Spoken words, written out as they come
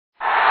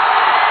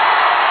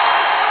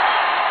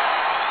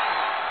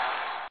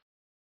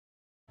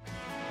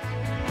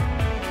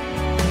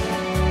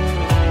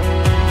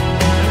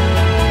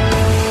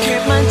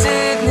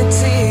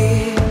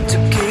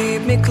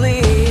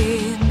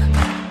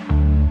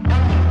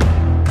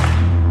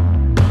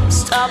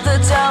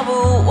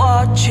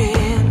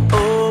watching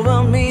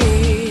over me.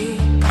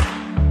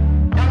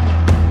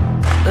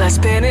 Let's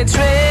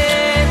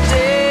penetrate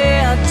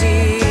their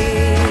deep.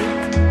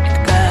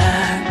 It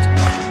got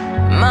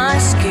my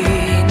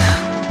skin,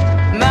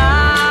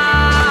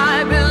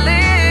 my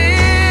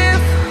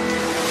belief.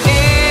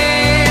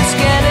 It's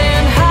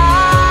getting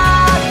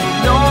hot,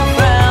 no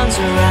friends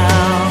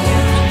around.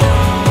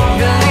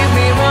 Believe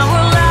me when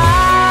we're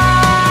live,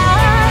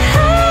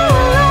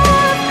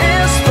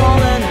 it's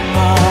falling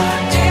apart.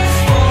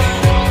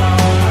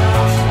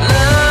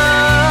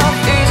 Love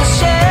is a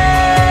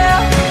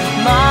shell,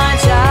 my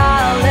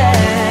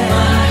darling.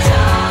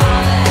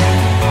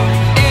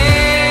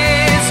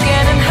 It's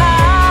getting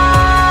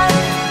hot.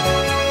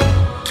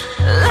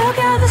 Look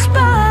at this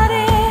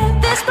body,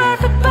 this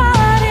perfect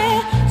body.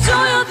 Do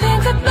you think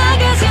that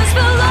magazines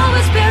will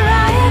always be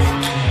right?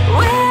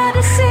 We're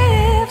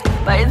deceived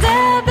by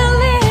their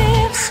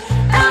beliefs,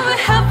 and we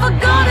have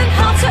forgotten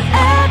how to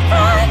act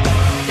right.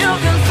 You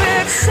can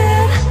fix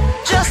it,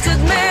 just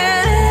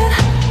admit it.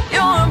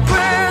 You're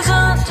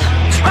imprisoned,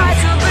 try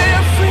to be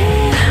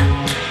free.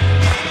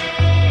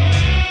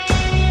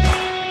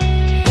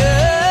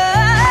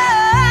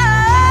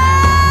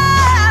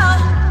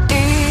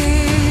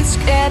 It's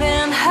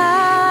getting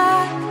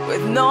hot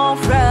with no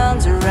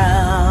friends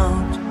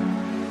around.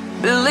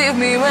 Believe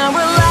me when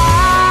we're live,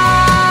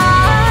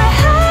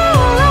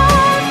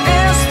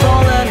 it's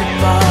falling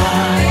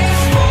apart.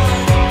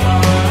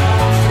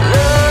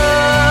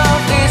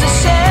 Love is a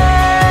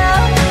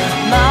shell,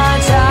 my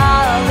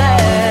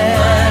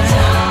darling.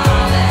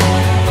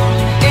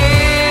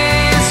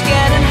 It's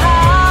getting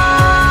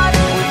hot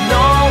with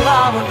no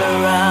love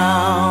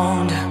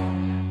around.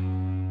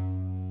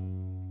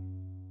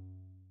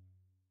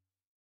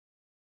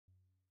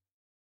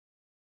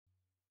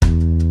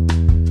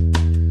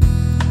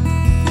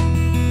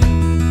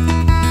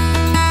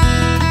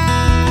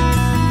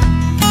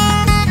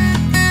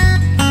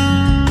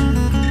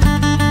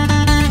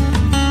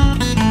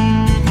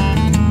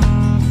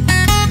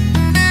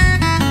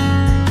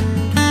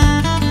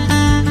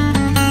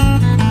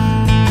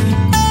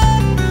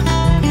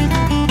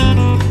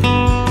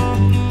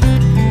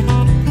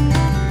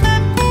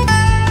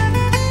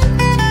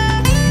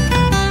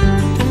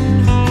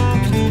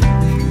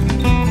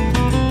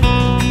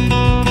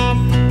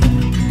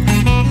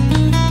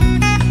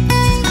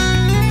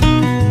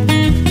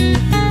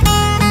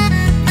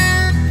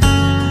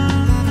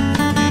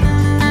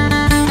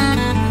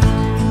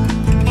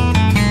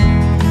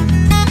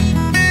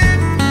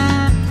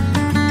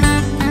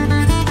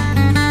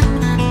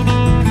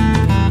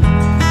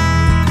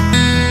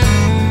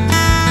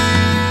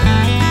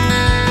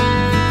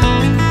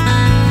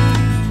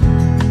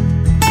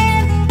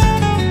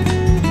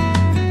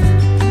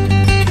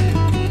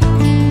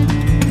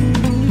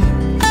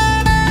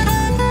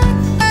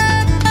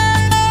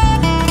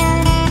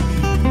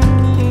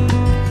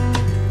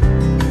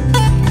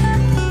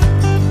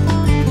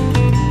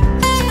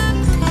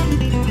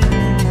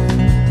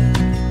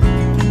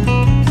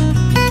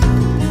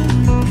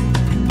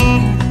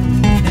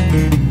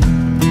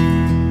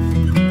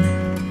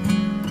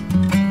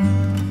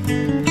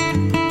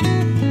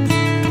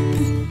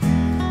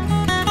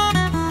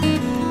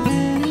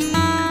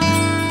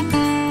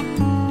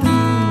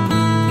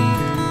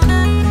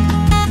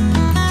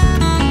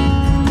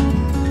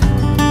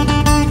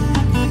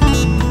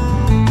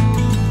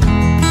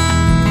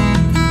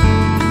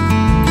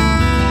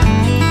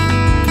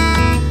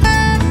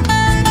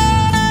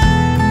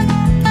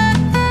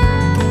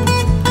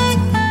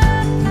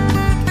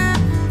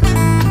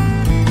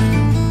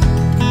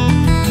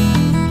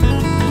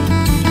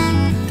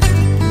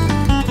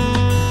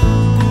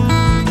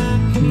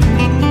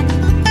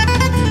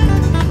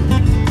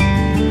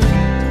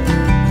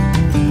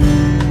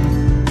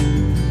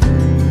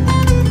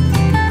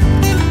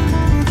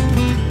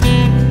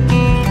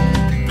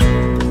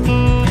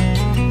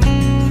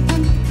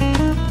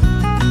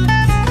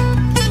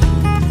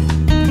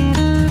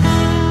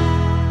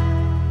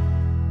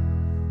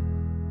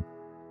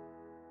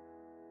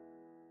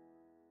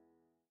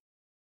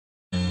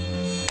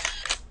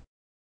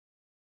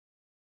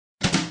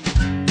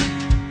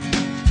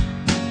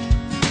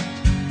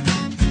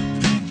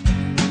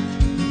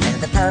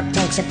 Pope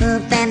takes a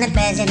poop and the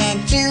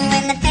president too,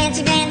 and the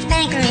fancy pants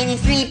banker in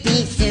his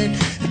three-piece suit,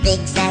 the big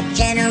fat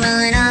general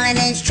and all of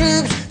his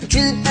troops. The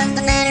truth of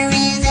the matter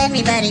is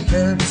everybody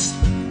poops.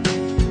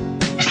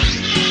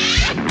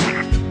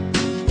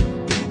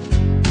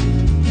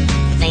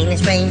 The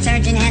famous brain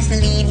surgeon has to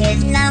leave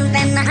his lump,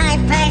 and the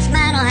high-priced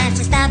model has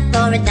to stop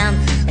for a dump.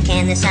 But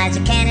can the sides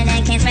of Canada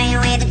can't spray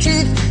away the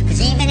truth, 'cause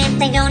even if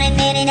they don't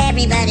admit it,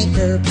 everybody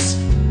poops.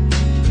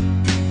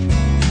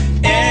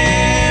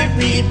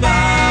 Everybody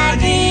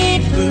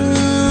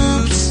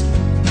poops.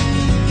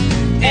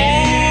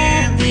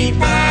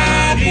 Everybody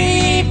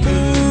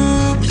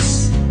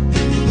poops.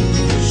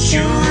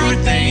 Sure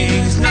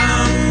things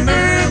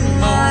number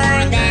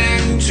more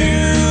than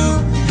two.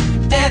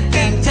 Death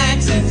and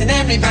taxes and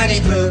everybody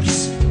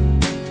poops.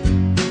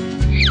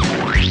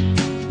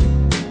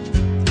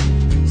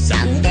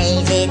 Some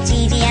days it's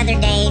easy, other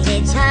days it's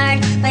it's hard,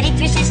 but if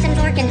your system's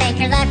working, thank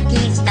your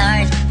lucky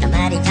stars.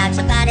 Nobody talks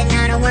about it,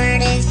 not a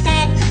word is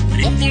said.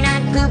 If you're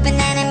not pooping,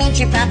 then it means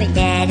you're probably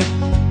dead.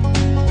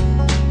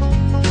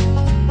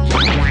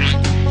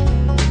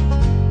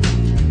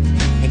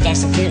 The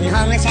destitute and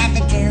homeless have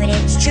to do it,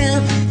 it's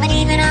true. But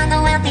even all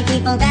the wealthy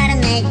people gotta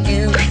make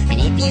do. And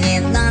if you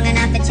live long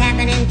enough, it's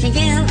happening to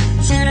you.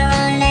 Sooner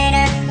or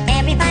later,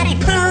 everybody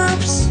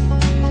poops.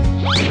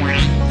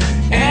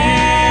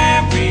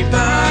 Everybody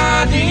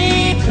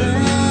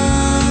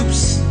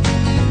poops.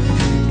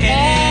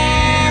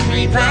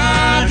 Everybody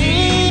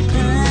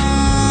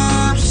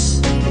poops.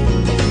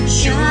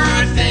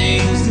 Sure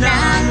things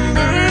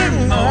number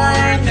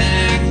more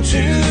than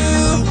two.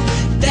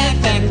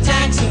 Death and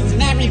taxes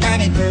and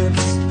everybody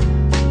poops.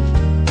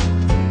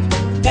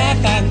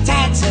 Death and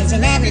taxes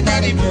and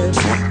everybody poops.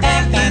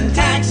 Death and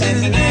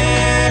taxes and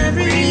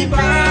everybody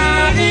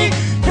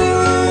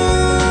poops.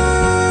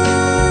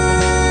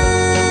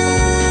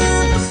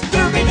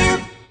 Doobie-doo.